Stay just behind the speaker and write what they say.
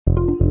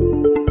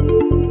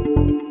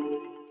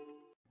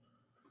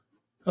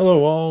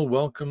Hello, all.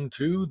 Welcome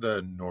to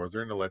the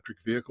Northern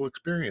Electric Vehicle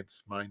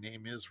Experience. My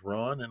name is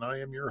Ron, and I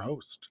am your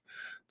host.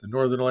 The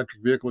Northern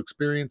Electric Vehicle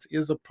Experience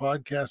is a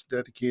podcast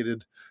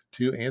dedicated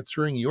to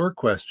answering your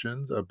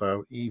questions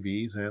about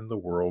EVs and the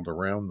world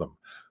around them.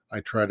 I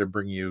try to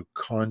bring you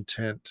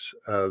content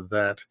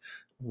that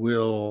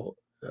will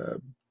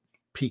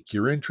pique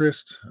your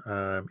interest,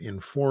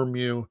 inform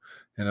you,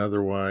 and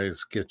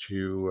otherwise get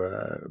you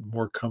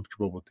more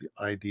comfortable with the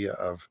idea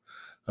of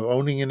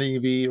owning an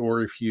EV,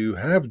 or if you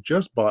have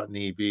just bought an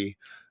EV,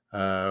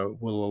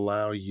 will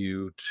allow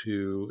you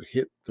to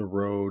hit the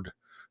road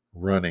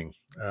running.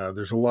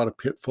 There's a lot of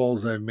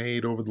pitfalls I've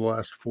made over the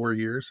last 4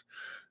 years,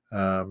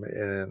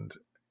 and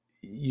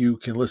you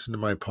can listen to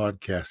my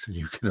podcast and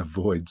you can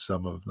avoid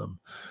some of them,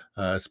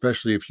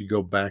 especially if you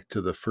go back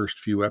to the first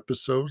few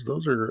episodes.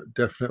 Those are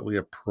definitely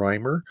a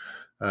primer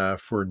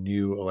for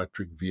new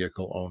electric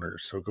vehicle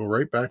owners. So go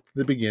right back to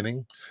the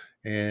beginning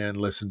and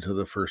listen to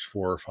the first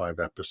 4 or 5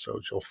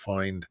 episodes. You'll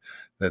find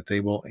that they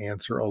will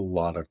answer a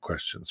lot of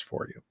questions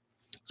for you.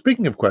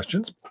 Speaking of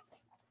questions,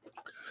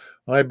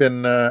 I've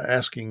been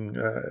asking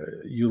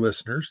you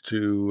listeners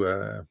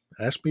to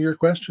ask me your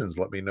questions.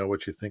 Let me know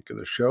what you think of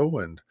the show,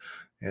 and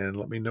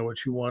let me know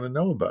what you want to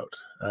know about.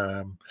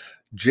 Um,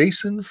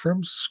 Jason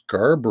from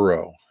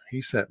Scarborough,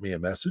 he sent me a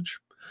message,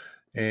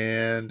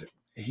 and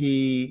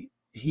he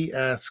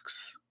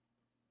asks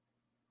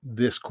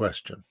this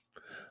question.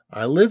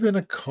 I live in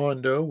a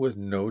condo with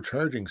no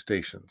charging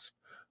stations.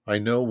 I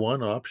know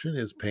one option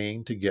is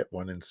paying to get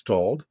one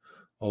installed,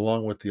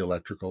 along with the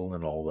electrical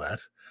and all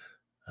that.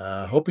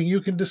 Hoping you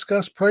can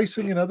discuss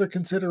pricing and other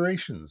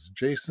considerations.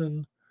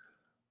 Jason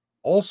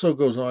also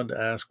goes on to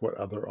ask what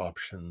other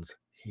options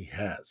he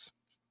has.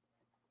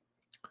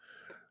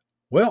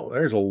 Well,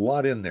 there's a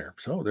lot in there.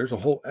 So there's a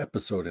whole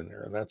episode in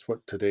there. And that's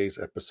what today's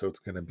episode's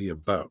going to be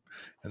about.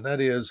 And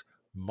that is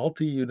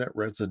multi unit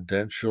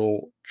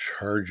residential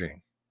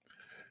charging.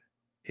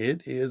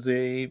 It is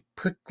a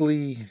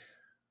prickly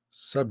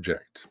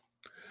subject.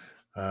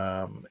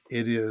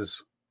 It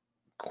is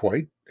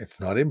it's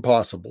not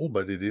impossible,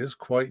 but it is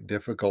quite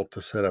difficult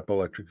to set up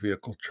electric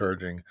vehicle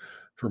charging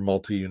for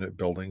multi-unit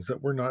buildings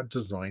that were not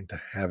designed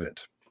to have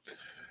it.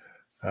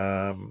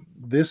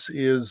 This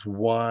is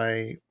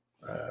why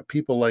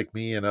people like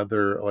me and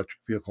other electric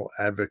vehicle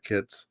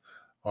advocates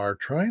are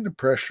trying to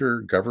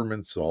pressure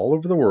governments all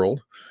over the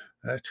world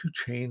to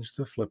change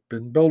the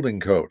flippin' building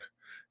code.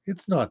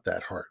 It's not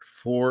that hard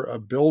for a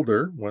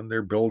builder when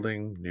they're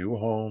building new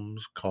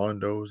homes,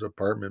 condos,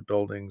 apartment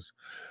buildings,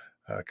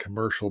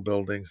 commercial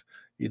buildings.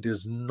 It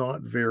is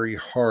not very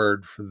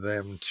hard for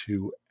them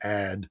to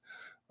add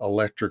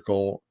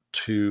electrical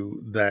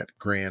to that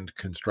grand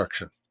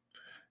construction.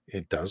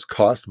 It does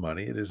cost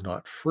money, it is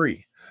not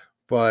free,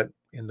 but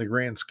in the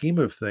grand scheme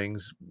of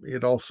things,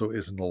 it also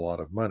isn't a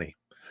lot of money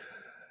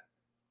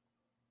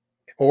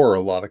or a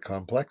lot of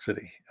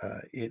complexity.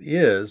 It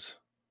is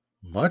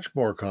much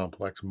more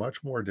complex,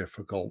 much more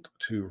difficult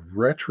to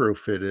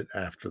retrofit it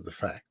after the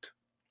fact.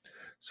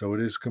 So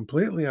it is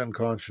completely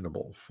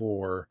unconscionable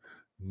for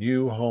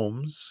new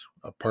homes,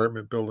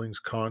 apartment buildings,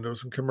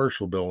 condos, and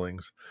commercial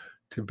buildings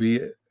to be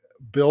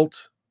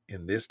built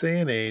in this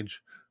day and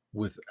age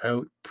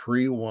without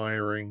pre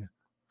wiring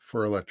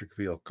for electric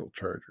vehicle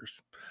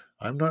chargers.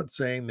 I'm not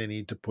saying they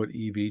need to put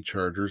EV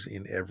chargers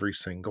in every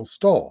single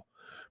stall,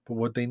 but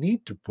what they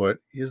need to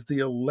put is the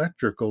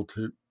electrical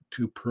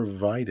to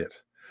provide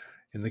it.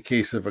 In the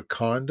case of a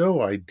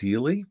condo,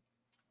 ideally,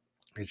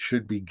 it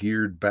should be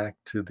geared back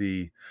to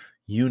the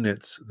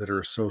units that are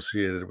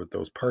associated with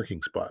those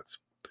parking spots.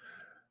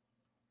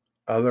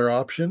 Other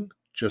option,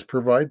 just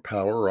provide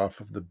power off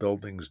of the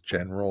building's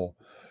general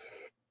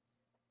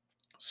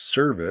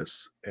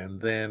service and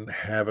then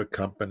have a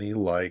company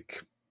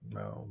like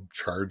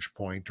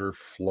ChargePoint or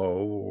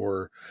Flow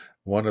or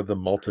one of the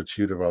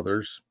multitude of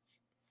others.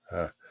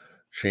 Uh,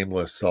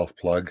 Shameless self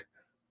plug,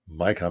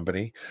 my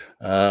company,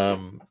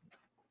 um,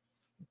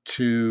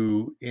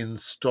 to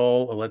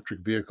install electric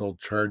vehicle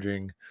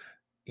charging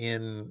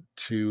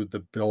into the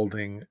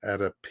building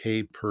at a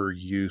pay per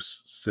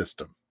use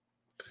system.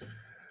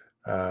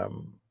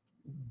 Um,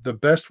 the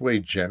best way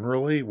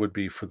generally would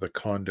be for the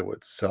condo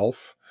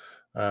itself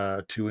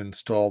to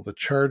install the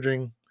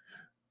charging,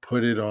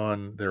 put it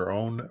on their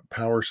own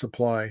power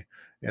supply,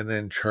 and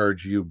then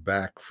charge you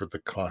back for the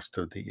cost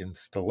of the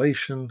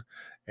installation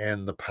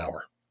and the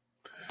power.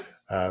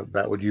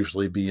 That would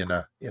usually be in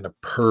a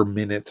per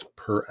minute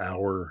per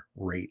hour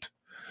rate.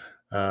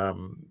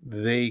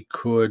 They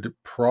could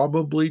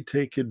probably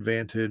take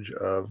advantage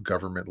of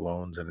government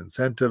loans and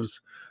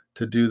incentives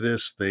to do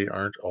this. They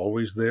aren't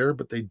always there,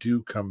 but they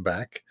do come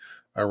back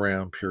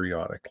around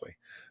periodically.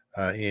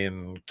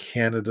 In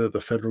Canada,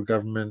 the federal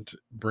government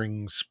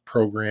brings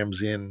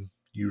programs in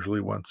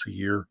usually once a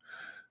year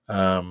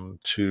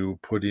to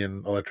put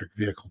in electric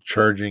vehicle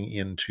charging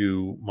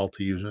into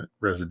multi unit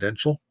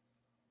residential.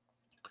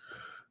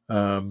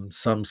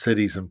 Some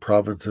cities and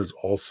provinces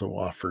also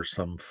offer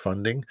some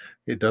funding.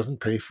 It doesn't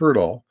pay for it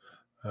all,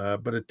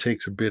 but it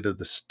takes a bit of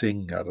the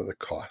sting out of the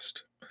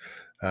cost.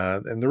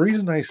 And the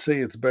reason I say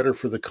it's better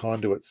for the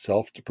condo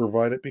itself to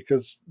provide it,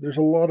 because there's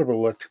a lot of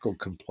electrical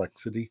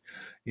complexity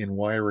in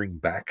wiring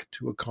back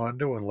to a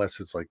condo, unless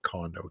it's like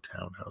condo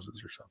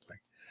townhouses or something.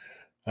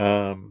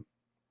 Um,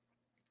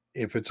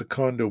 if it's a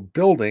condo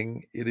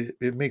building,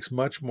 it makes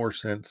much more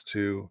sense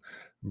to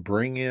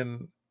bring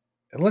in,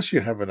 unless you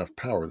have enough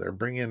power there,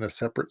 bring in a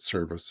separate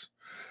service,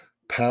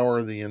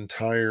 power the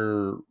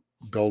entire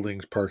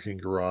building's parking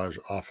garage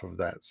off of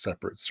that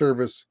separate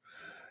service,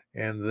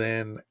 and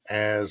then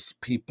as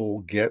people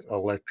get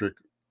electric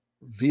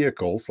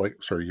vehicles,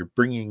 like, sorry, you're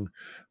bringing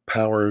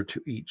power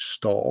to each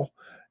stall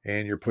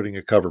and you're putting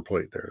a cover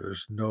plate there.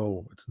 It's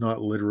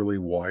not literally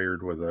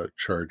wired with a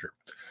charger.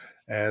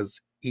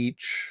 As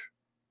each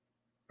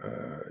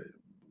uh,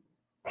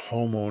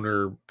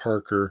 homeowner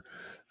parker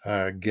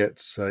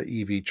gets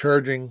EV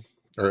charging,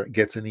 or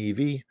gets an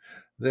EV,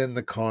 then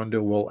the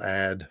condo will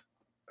add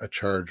a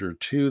charger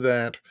to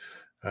that.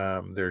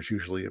 There's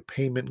usually a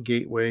payment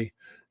gateway,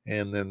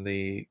 and then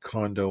the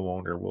condo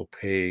owner will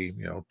pay,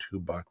 $2,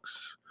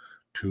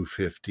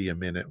 250 a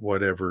minute,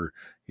 whatever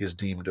is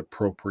deemed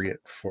appropriate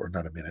for,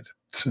 not a minute,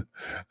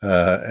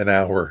 an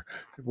hour,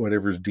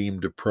 whatever is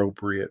deemed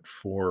appropriate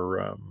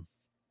for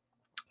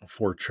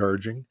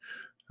charging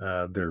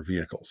their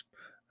vehicles.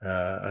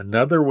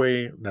 Another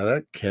way, now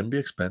that can be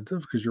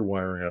expensive because you're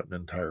wiring out an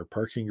entire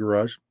parking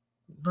garage.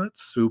 Not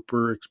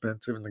super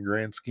expensive in the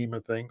grand scheme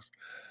of things,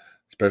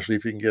 especially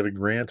if you can get a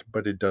grant,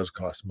 but it does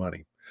cost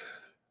money.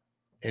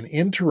 An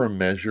interim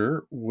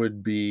measure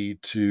would be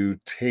to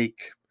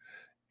take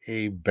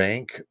a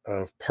bank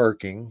of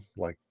parking,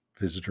 like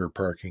visitor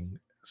parking,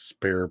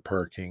 spare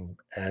parking,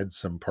 add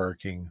some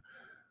parking,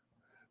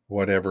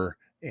 whatever,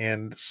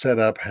 and set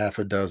up half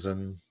a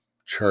dozen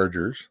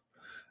chargers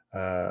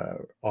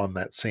on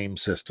that same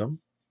system.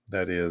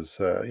 That is,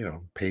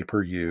 pay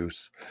per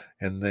use.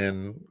 And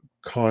then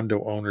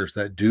condo owners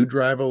that do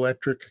drive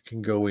electric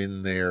can go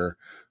in there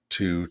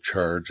to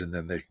charge, and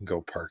then they can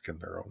go park in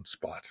their own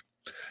spot.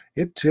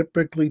 It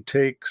typically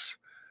takes,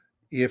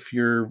 if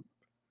you're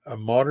a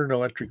modern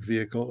electric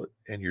vehicle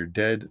and you're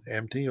dead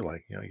empty,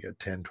 like, you got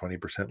 10,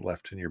 20%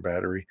 left in your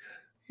battery,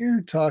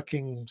 you're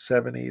talking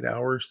 7, 8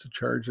 hours to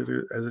charge it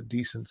as a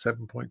decent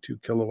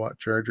 7.2 kilowatt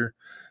charger.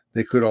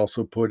 They could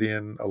also put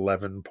in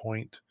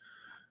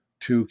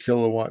 11.2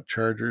 kilowatt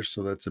chargers,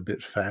 so that's a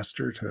bit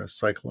faster to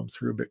cycle them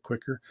through a bit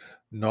quicker.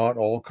 Not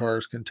all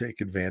cars can take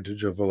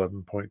advantage of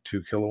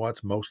 11.2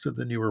 kilowatts. Most of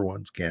the newer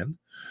ones can,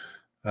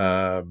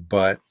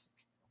 but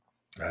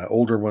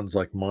older ones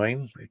like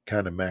mine, it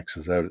kind of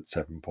maxes out at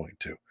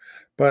 7.2.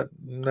 But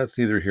that's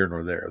neither here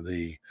nor there.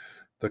 The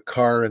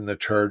car and the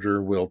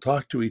charger will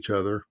talk to each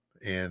other,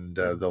 and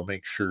they'll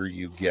make sure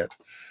you get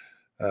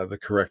the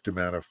correct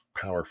amount of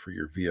power for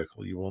your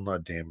vehicle. You will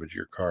not damage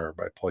your car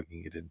by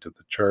plugging it into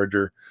the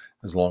charger.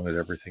 As long as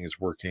everything is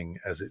working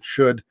as it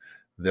should,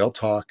 they'll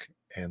talk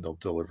and they'll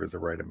deliver the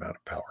right amount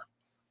of power.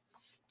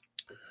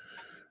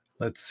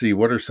 Let's see,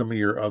 what are some of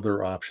your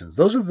other options?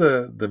 Those are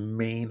the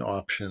main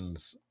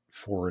options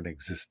for an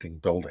existing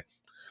building.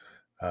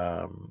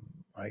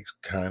 I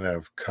kind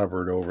of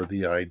covered over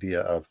the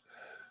idea of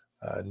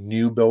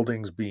new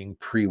buildings being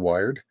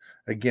pre-wired.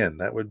 Again,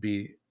 that would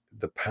be,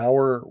 the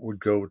power would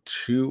go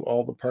to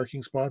all the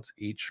parking spots.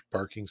 Each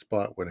parking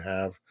spot would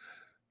have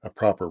a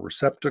proper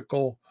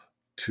receptacle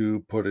to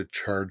put a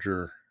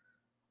charger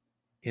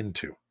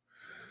into.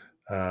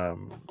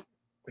 Um,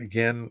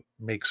 Again,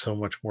 makes so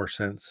much more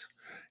sense.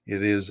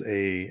 It is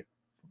a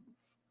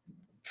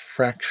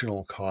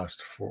fractional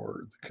cost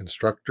for the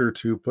constructor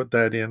to put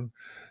that in,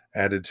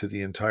 added to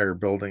the entire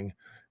building.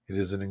 It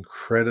is an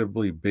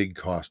incredibly big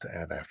cost to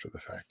add after the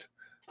fact.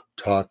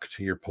 Talk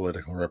to your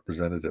political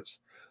representatives.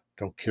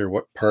 Don't care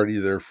what party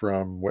they're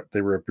from, what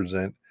they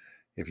represent.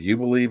 If you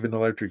believe in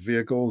electric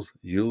vehicles,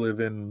 you live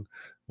in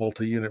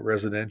multi unit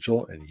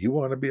residential, and you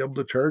want to be able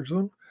to charge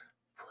them,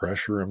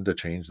 pressure them to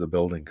change the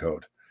building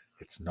code.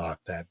 It's not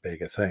that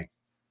big a thing.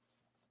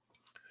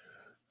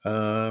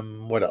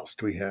 What else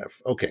do we have?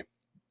 Okay.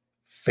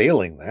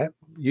 Failing that,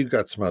 you've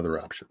got some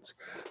other options.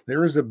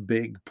 There is a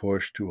big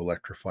push to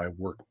electrify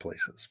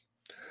workplaces.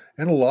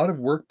 And a lot of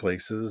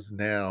workplaces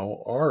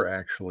now are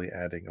actually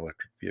adding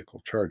electric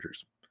vehicle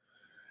chargers.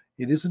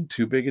 It isn't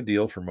too big a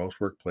deal for most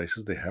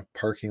workplaces. They have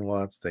parking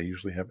lots, they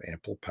usually have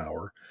ample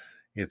power.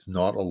 It's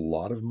not a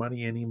lot of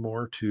money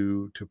anymore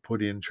to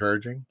put in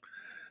charging.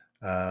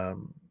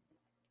 Um,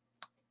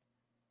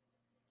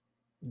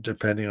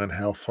 Depending on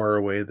how far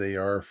away they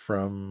are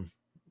from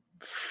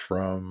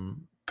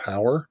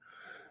power,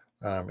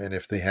 and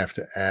if they have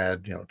to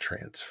add,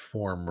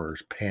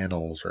 transformers,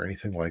 panels, or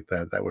anything like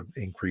that, that would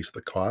increase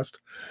the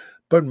cost.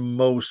 But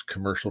most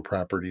commercial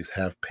properties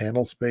have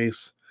panel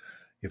space.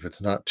 If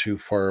it's not too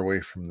far away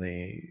from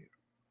the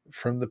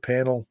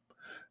panel,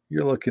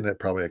 you're looking at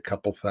probably a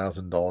couple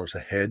 $1,000s a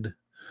head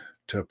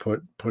to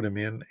put them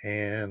in.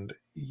 And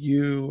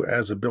you,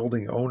 as a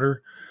building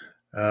owner,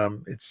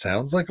 it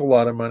sounds like a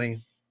lot of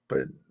money,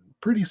 but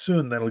pretty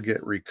soon that'll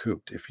get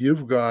recouped. If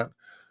you've got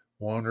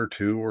one or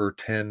two or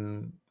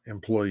 10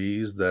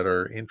 employees that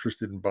are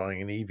interested in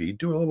buying an EV,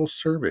 do a little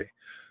survey.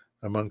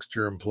 amongst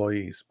your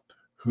employees.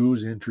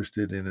 Who's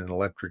interested in an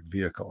electric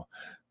vehicle?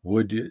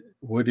 Would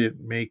it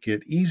make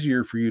it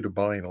easier for you to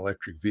buy an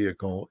electric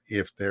vehicle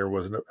if there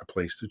wasn't a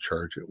place to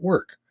charge at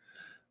work,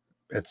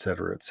 et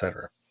cetera, et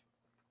cetera?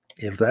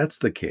 If that's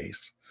the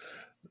case,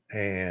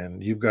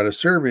 and you've got a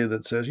survey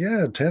that says,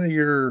 yeah, 10 of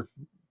your,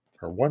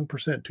 or 1%,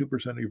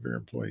 2% of your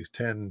employees,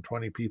 10,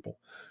 20 people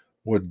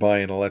would buy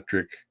an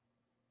electric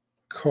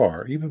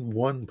car, even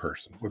one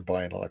person would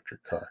buy an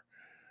electric car,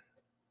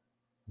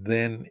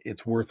 then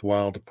it's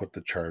worthwhile to put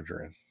the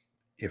charger in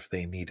if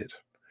they need it.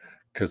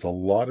 Because a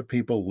lot of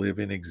people live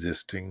in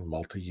existing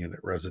multi unit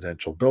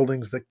residential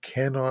buildings that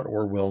cannot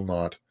or will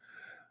not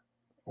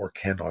or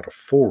cannot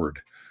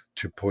afford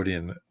to put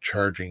in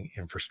charging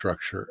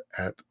infrastructure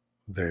at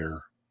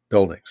their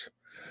buildings.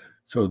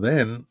 So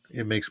then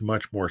it makes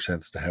much more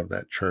sense to have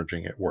that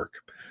charging at work.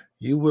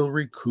 You will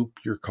recoup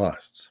your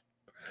costs.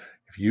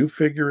 If you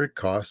figure it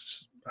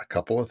costs a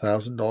couple of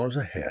 $1,000s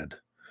a head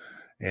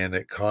and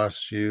it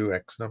costs you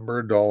X number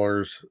of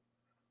dollars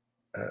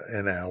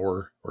an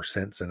hour or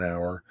cents an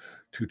hour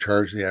to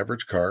charge the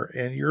average car,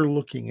 and you're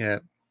looking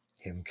at,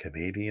 in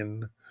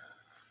Canadian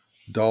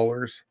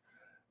dollars,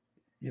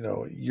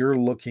 you're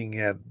looking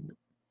at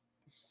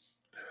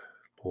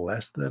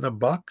less than a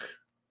buck,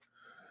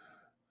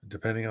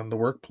 depending on the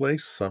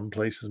workplace. Some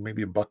places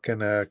maybe a buck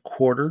and a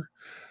quarter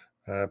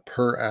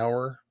per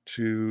hour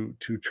to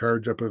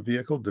charge up a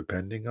vehicle,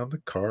 depending on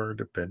the car,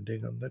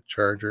 depending on the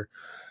charger.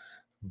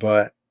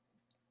 But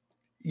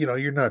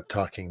you're not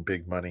talking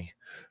big money.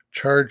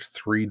 Charge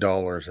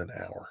 $3 an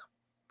hour.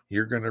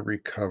 You're going to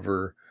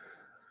recover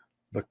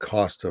the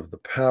cost of the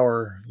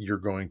power. You're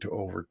going to,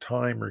 over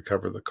time,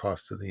 recover the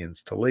cost of the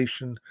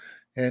installation,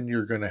 and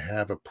you're going to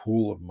have a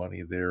pool of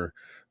money there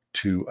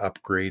to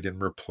upgrade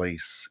and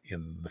replace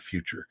in the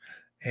future.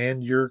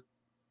 And your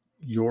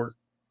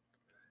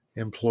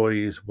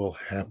employees will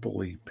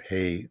happily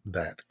pay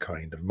that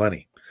kind of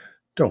money.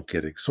 Don't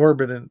get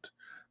exorbitant,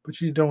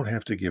 but you don't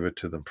have to give it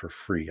to them for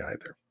free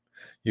either.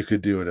 You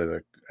could do it at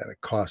a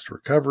cost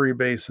recovery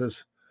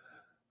basis.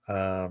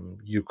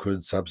 You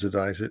could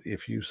subsidize it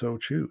if you so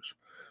choose.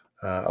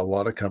 A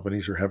lot of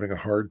companies are having a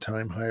hard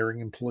time hiring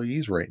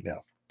employees right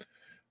now.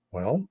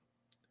 Well,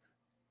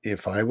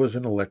 if I was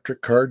an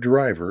electric car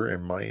driver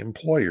and my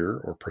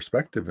employer or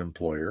prospective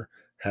employer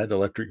had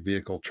electric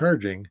vehicle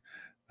charging,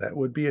 that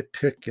would be a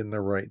tick in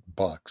the right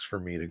box for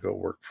me to go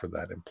work for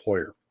that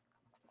employer.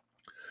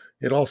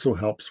 It also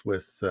helps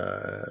with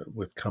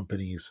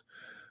companies'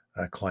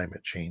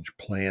 climate change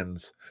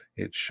plans.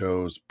 It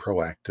shows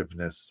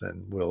proactiveness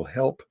and will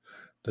help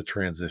the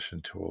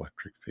transition to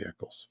electric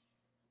vehicles.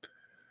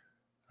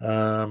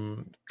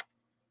 Um,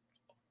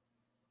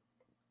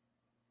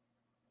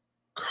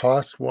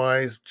 Cost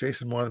wise,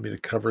 Jason wanted me to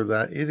cover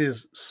that. It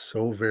is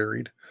so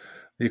varied.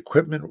 The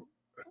equipment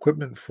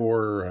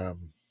for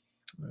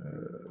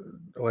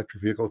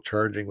electric vehicle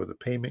charging with a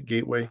payment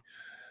gateway,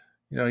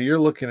 you're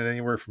looking at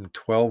anywhere from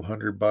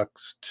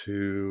 $1,200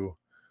 to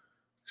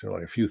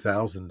like a few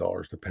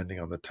 $1,000s, depending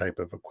on the type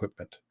of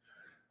equipment.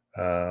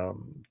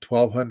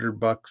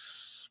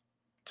 $1,200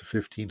 to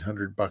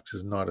 $1,500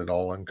 is not at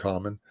all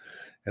uncommon,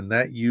 and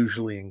that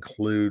usually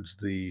includes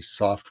the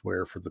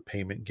software for the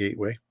payment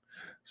gateway,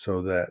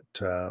 so that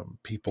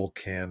people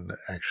can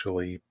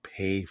actually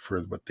pay for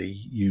what they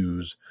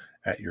use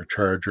at your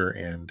charger,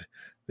 and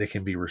they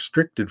can be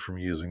restricted from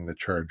using the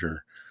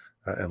charger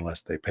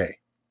unless they pay.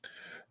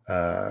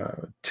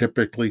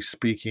 Typically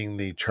speaking,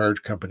 the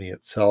charge company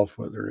itself,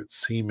 whether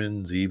it's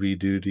Siemens, EV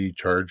Duty,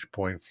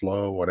 ChargePoint,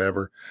 Flow,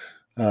 whatever,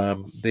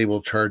 they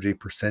will charge a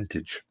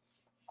percentage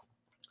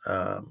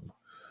um,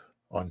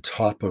 on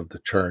top of the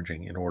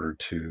charging in order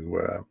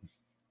to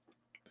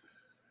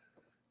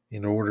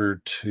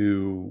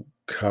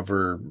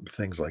cover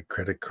things like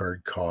credit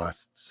card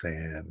costs,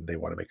 and they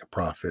want to make a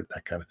profit,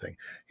 that kind of thing.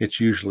 It's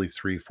usually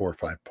 3, 4,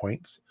 5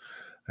 points,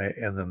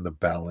 and then the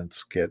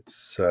balance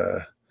gets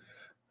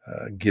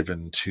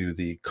given to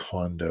the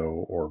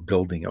condo or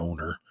building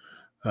owner,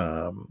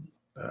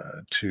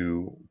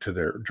 to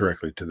their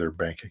directly to their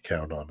bank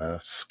account on a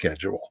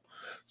schedule.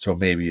 So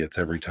maybe it's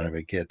every time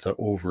it gets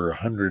over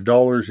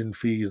 $100 in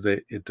fees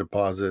that it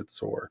deposits,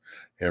 or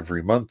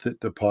every month it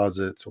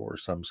deposits, or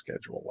some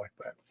schedule like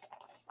that.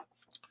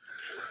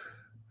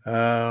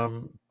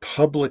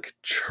 Public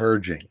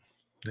charging,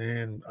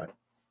 and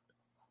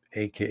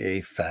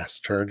aka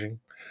fast charging,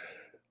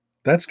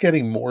 that's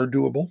getting more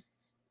doable.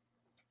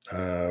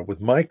 With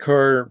my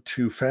car,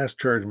 to fast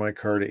charge my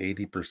car to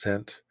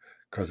 80%,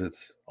 because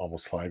it's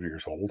almost 5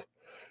 years old,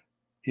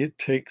 it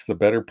takes the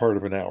better part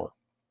of an hour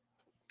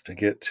to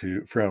get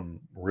to from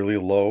really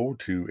low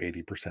to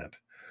 80%.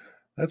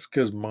 That's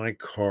because my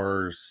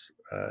car's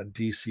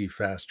DC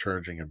fast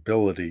charging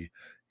ability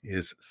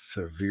is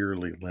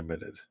severely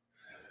limited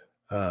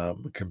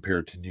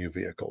compared to new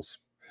vehicles.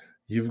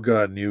 You've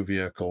got new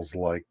vehicles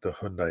like the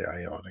Hyundai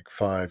Ioniq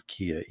 5,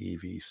 Kia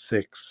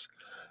EV6,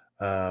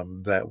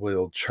 that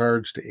will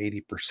charge to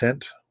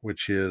 80%,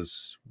 which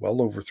is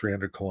well over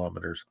 300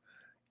 kilometers,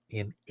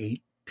 in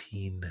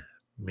 18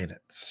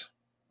 minutes.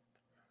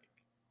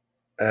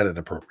 at an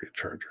appropriate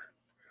charger.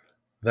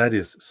 That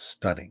is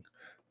stunning.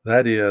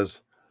 That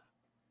is,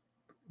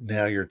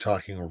 now you're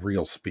talking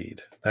real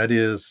speed. That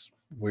is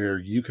where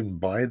you can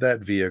buy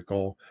that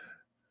vehicle,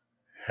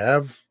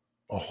 have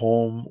a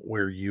home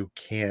where you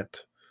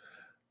can't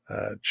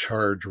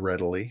charge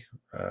readily,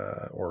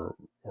 or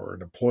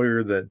an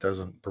employer that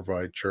doesn't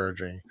provide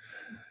charging.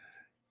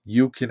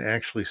 You can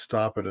actually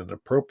stop at an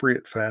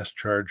appropriate fast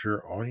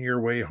charger on your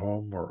way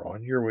home or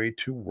on your way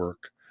to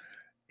work,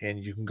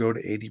 and you can go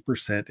to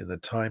 80% in the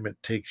time it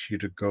takes you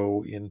to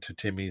go into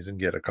Timmy's and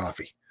get a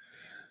coffee.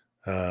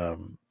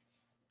 Um,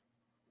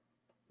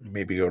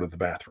 Maybe go to the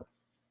bathroom.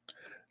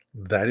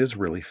 That is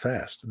really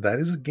fast. That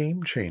is a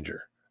game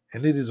changer,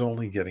 and it is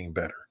only getting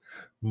better.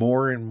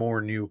 More and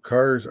more new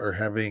cars are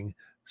having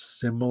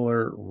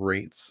similar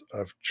rates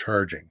of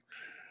charging.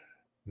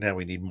 Now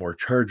we need more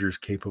chargers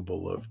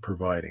capable of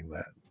providing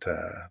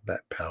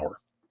that power.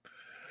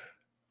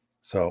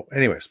 So,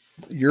 anyways,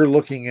 you're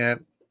looking at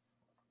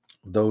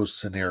those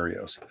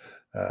scenarios.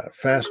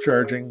 Fast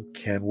charging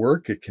can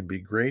work. It can be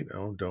great.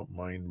 Oh, don't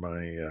mind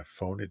my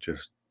phone. It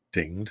just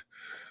dinged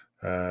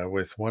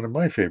with one of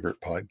my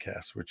favorite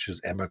podcasts, which is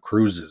Emma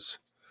Cruise's.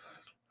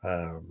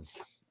 Um,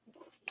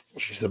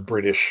 she's a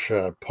British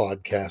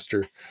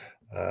podcaster,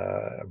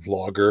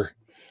 vlogger,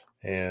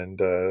 and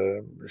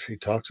she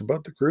talks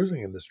about the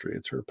cruising industry.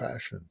 It's her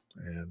passion,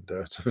 and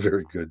it's a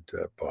very good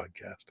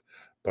podcast.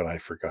 But I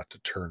forgot to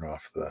turn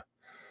off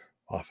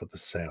of the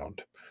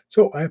sound,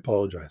 so I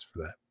apologize for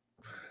that.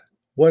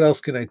 What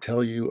else can I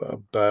tell you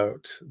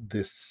about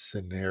this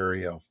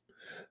scenario?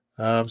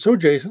 So,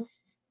 Jason,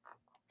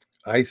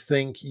 I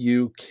think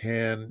you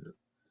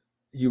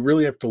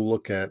really have to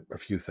look at a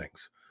few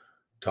things.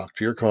 Talk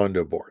to your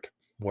condo board.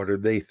 What are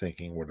they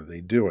thinking? What are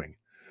they doing?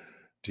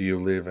 Do you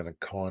live in a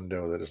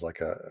condo that is like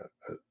a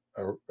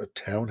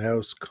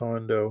townhouse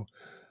condo?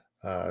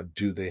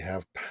 Do they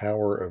have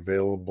power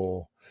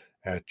available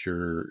at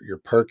your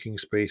parking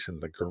space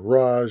in the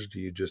garage? Do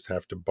you just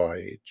have to buy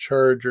a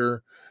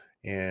charger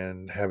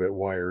and have it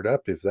wired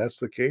up? If that's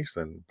the case,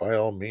 then by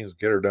all means,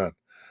 get her done.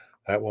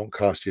 That won't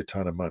cost you a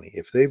ton of money.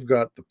 If they've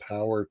got the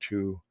power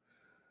to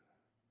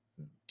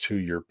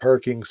your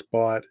parking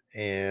spot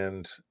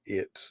and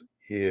it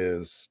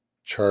is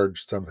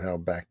charged somehow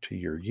back to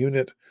your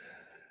unit,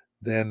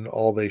 then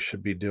all they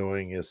should be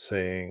doing is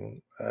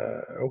saying,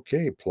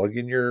 "Okay, plug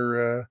in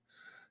your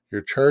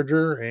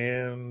charger,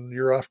 and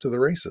you're off to the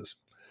races."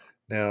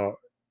 Now,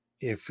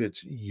 if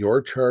it's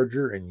your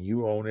charger and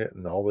you own it,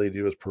 and all they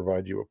do is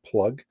provide you a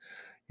plug,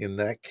 in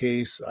that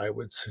case, I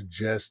would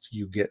suggest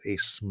you get a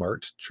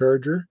smart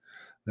charger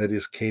that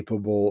is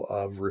capable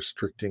of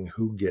restricting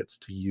who gets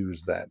to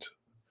use that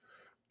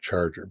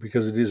charger,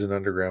 because it is an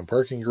underground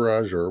parking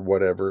garage or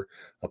whatever,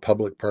 a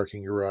public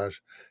parking garage,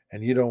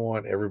 and you don't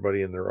want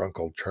everybody and their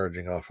uncle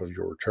charging off of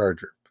your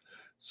charger.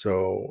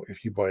 So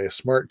if you buy a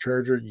smart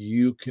charger,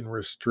 you can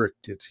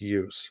restrict its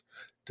use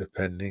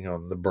depending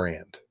on the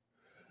brand,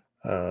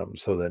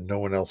 so that no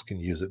one else can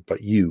use it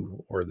but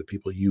you or the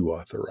people you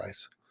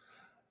authorize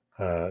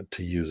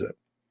to use it.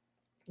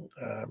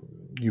 Um,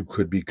 you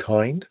could be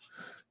kind.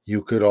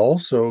 You could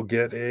also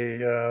get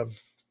a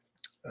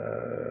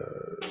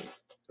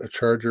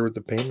charger with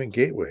a payment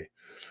gateway.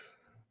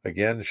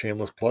 Again,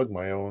 shameless plug,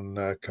 my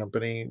own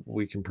company.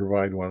 We can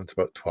provide one that's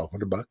about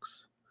 $1,200,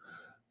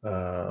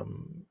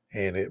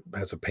 and it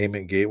has a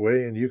payment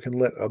gateway, and you can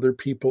let other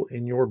people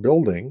in your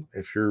building,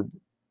 if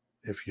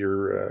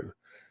your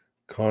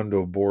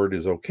condo board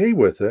is okay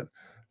with it,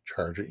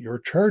 charge it your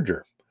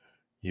charger.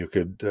 You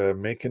could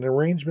make an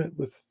arrangement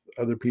with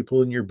other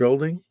people in your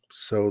building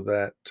so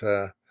that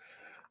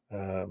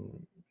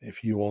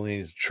if you only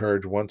need to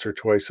charge once or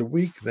twice a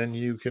week, then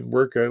you can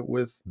work out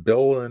with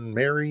Bill and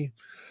Mary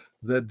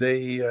that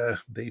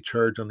they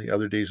charge on the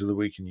other days of the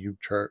week, and you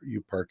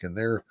park in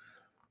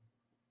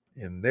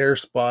their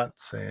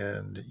spots,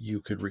 and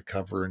you could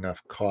recover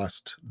enough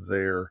cost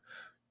there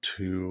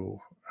to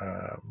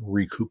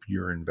recoup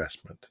your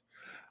investment.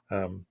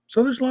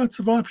 So there's lots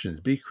of options.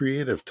 Be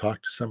creative.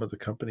 Talk to some of the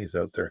companies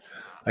out there.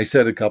 I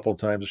said a couple of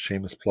times, a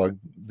shameless plug.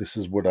 This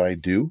is what I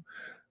do,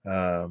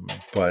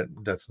 but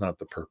that's not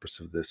the purpose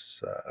of this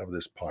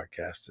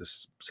podcast.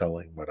 Is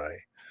selling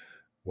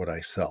what I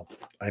sell.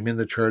 I'm in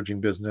the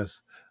charging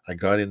business. I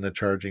got in the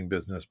charging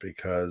business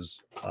because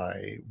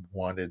I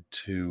wanted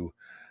to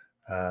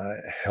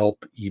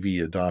help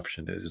EV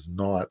adoption. It is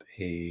not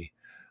a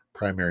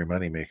primary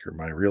moneymaker.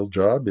 My real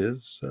job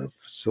is a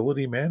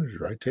facility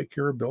manager. I take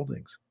care of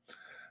buildings.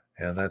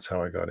 And that's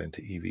how I got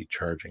into EV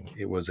charging.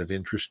 It was of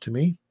interest to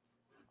me.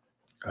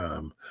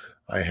 Um,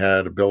 I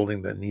had a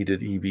building that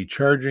needed EV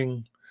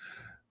charging.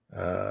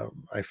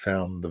 I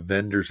found the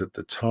vendors at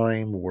the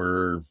time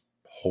were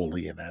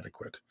wholly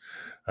inadequate.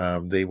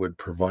 They would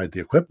provide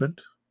the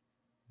equipment,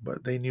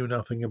 but they knew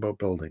nothing about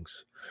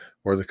buildings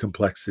or the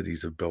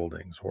complexities of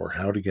buildings or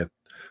how to get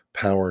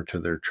power to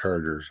their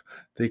chargers.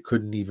 They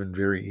couldn't even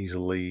very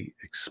easily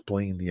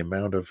explain the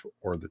amount of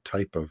or the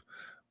type of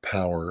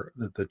power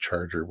that the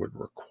charger would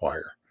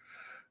require.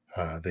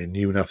 They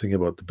knew nothing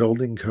about the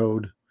building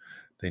code.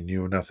 They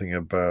knew nothing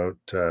about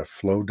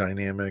flow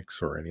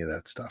dynamics or any of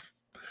that stuff.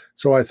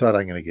 So I thought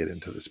I'm going to get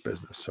into this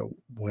business. So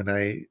when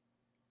I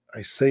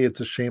say it's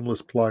a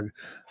shameless plug,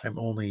 I'm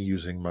only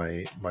using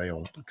my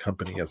own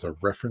company as a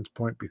reference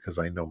point because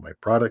I know my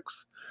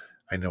products.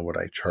 I know what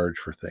I charge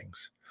for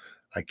things.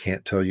 I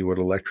can't tell you what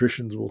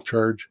electricians will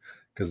charge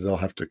because they'll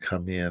have to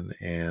come in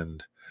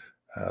and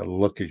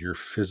look at your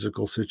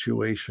physical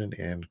situation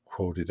and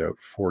quote it out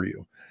for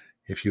you.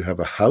 If you have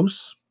a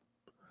house,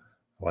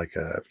 like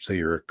say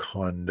you're a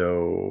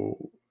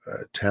condo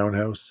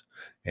townhouse,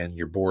 and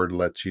your board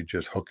lets you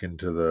just hook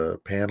into the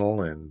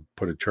panel and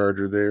put a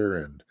charger there,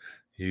 and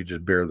you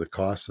just bear the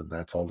cost, and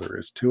that's all there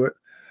is to it.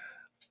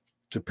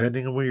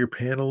 Depending on where your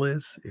panel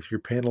is, if your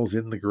panel's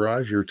in the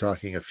garage, you're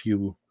talking a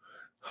few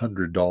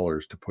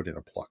 $100 to put in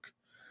a plug.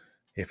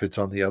 If it's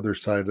on the other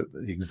side of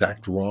the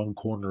exact wrong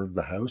corner of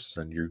the house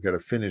and you've got a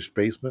finished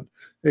basement,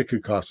 it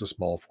could cost a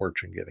small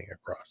fortune getting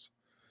across.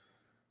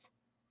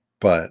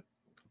 But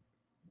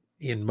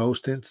in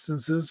most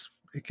instances,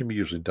 it can be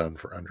usually done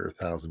for under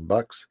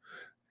 $1,000.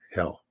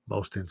 Hell,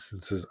 most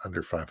instances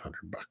under $500.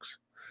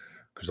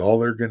 Because all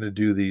they're going to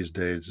do these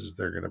days is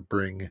they're going to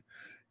bring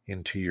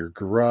into your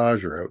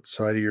garage or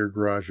outside of your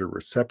garage a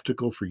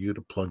receptacle for you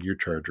to plug your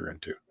charger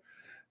into.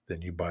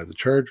 Then you buy the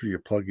charger, you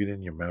plug it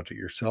in, you mount it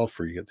yourself,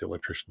 or you get the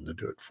electrician to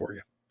do it for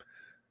you.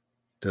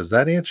 Does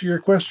that answer your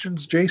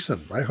questions,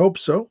 Jason? I hope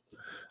so.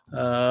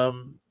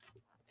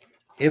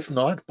 If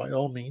not, by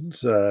all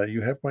means,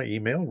 you have my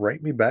email.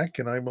 Write me back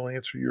and I will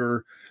answer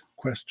your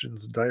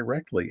questions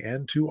directly.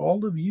 And to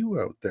all of you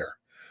out there,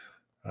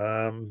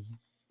 um,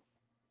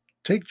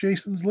 take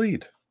Jason's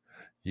lead.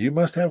 You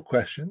must have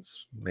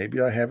questions. Maybe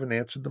I haven't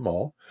answered them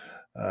all,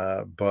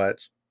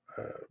 but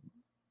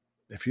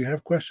if you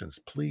have questions,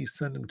 please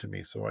send them to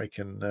me so I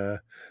can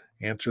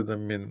answer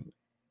them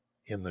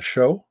in the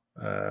show.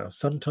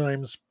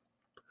 Sometimes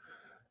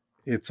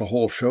it's a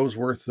whole show's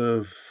worth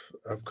of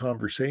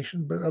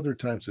conversation, but other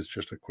times it's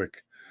just a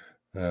quick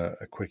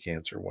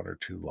answer, 1 or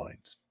 2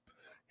 lines.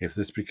 If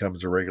this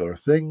becomes a regular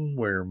thing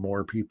where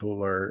more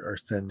people are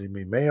sending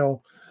me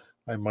mail,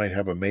 I might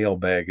have a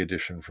mailbag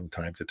edition from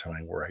time to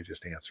time where I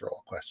just answer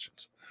all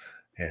questions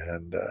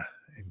and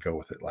go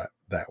with it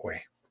that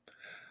way.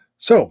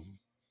 So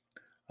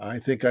I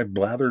think I've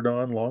blathered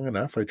on long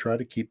enough. I try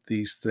to keep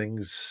these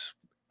things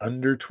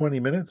under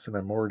 20 minutes, and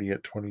I'm already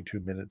at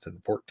 22 minutes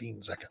and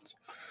 14 seconds.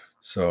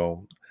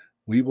 So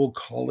we will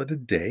call it a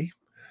day.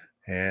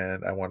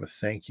 And I want to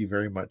thank you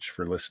very much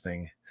for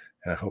listening.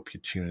 And I hope you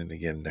tune in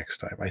again next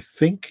time. I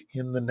think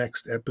in the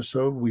next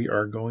episode, we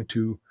are going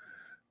to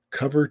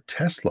cover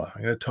Tesla.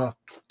 I'm going to talk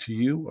to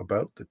you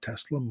about the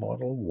Tesla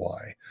Model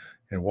Y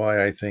and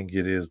why I think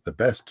it is the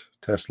best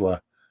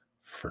Tesla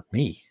for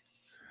me.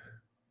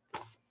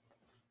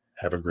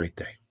 Have a great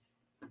day.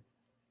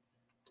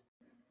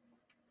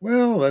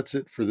 Well, that's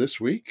it for this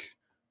week.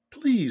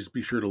 Please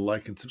be sure to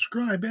like and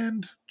subscribe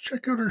and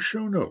check out our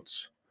show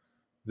notes.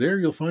 There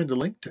you'll find a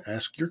link to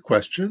ask your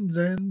questions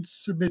and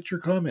submit your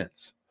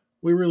comments.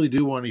 We really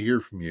do want to hear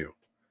from you.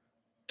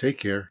 Take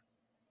care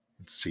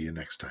and see you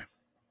next time.